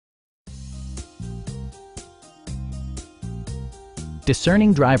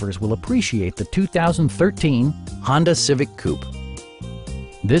Discerning drivers will appreciate the 2013 Honda Civic Coupe.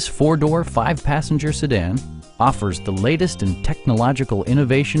 This four-door, five-passenger sedan offers the latest in technological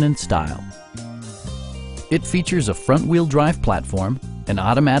innovation and style. It features a front-wheel drive platform, an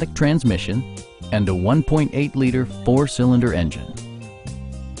automatic transmission, and a 1.8-liter four-cylinder engine.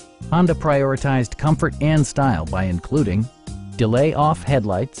 Honda prioritized comfort and style by including delay-off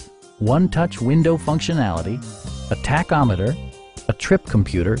headlights, one-touch window functionality, a tachometer, a trip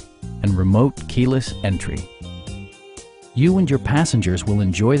computer, and remote keyless entry. You and your passengers will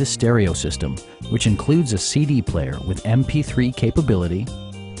enjoy the stereo system, which includes a CD player with MP3 capability,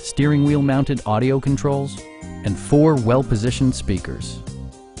 steering wheel mounted audio controls, and 4 well-positioned speakers.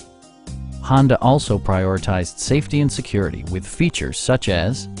 Honda also prioritized safety and security with features such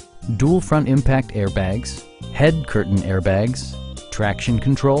as dual front impact airbags, head curtain airbags, traction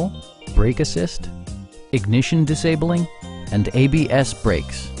control, brake assist, ignition disabling, and ABS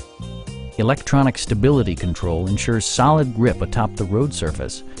brakes. Electronic stability control ensures solid grip atop the road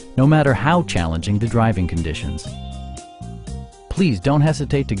surface, no matter how challenging the driving conditions. Please don't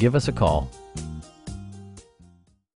hesitate to give us a call.